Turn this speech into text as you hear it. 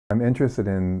I'm interested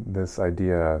in this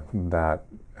idea that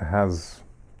has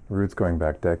roots going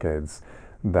back decades,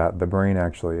 that the brain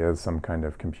actually is some kind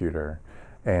of computer.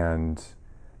 And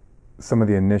some of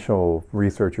the initial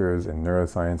researchers in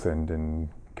neuroscience and in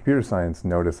computer science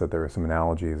noticed that there were some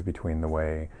analogies between the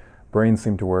way brains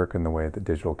seem to work and the way that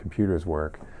digital computers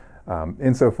work,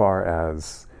 insofar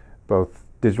as both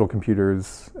digital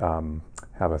computers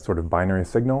have a sort of binary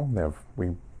signal.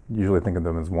 We usually think of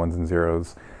them as ones and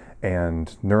zeros,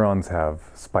 and neurons have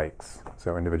spikes,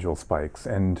 so individual spikes.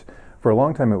 And for a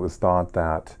long time it was thought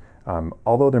that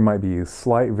although there might be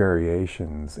slight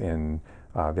variations in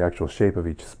the actual shape of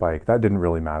each spike, that didn't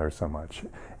really matter so much.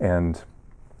 And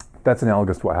that's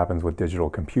analogous to what happens with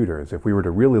digital computers. If we were to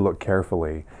really look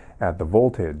carefully at the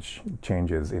voltage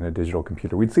changes in a digital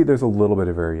computer, we'd see there's a little bit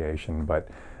of variation, but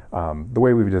the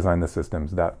way we've designed the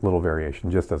systems, that little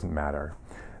variation just doesn't matter.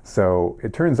 So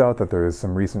it turns out that there is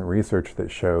some recent research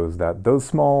that shows that those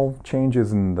small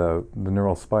changes in the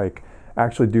neural spike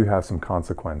actually do have some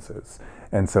consequences.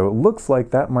 And so it looks like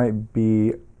that might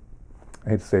be, I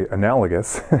hate to say,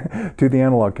 analogous to the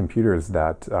analog computers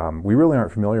that we really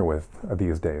aren't familiar with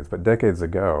these days. But decades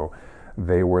ago,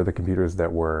 they were the computers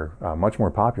that were much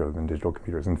more popular than digital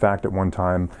computers. In fact, at one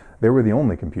time, they were the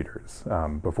only computers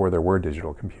before there were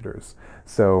digital computers.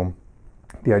 So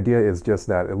the idea is just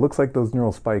that it looks like those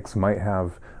neural spikes might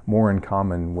have more in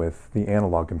common with the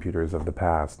analog computers of the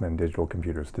past than digital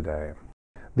computers today.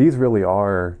 These really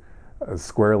are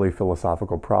squarely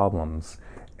philosophical problems,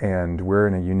 and we're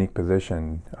in a unique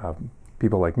position,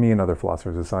 people like me and other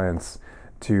philosophers of science,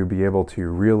 to be able to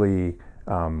really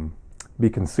be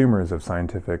consumers of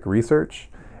scientific research,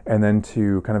 and then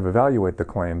to kind of evaluate the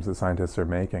claims that scientists are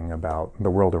making about the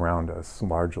world around us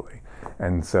largely.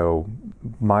 And so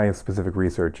my specific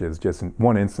research is just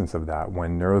one instance of that.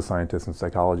 When neuroscientists and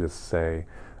psychologists say,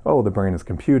 oh, the brain is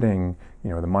computing,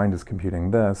 the mind is computing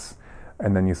this,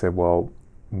 and then you say, well,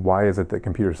 why is it that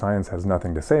computer science has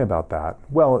nothing to say about that?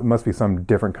 Well, it must be some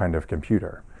different kind of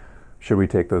computer. Should we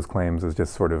take those claims as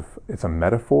just sort of, it's a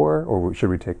metaphor, or should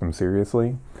we take them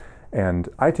seriously? And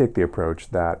I take the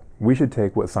approach that we should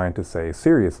take what scientists say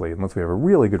seriously unless we have a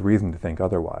really good reason to think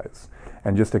otherwise,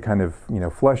 and just to kind of,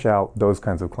 flesh out those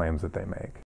kinds of claims that they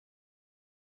make.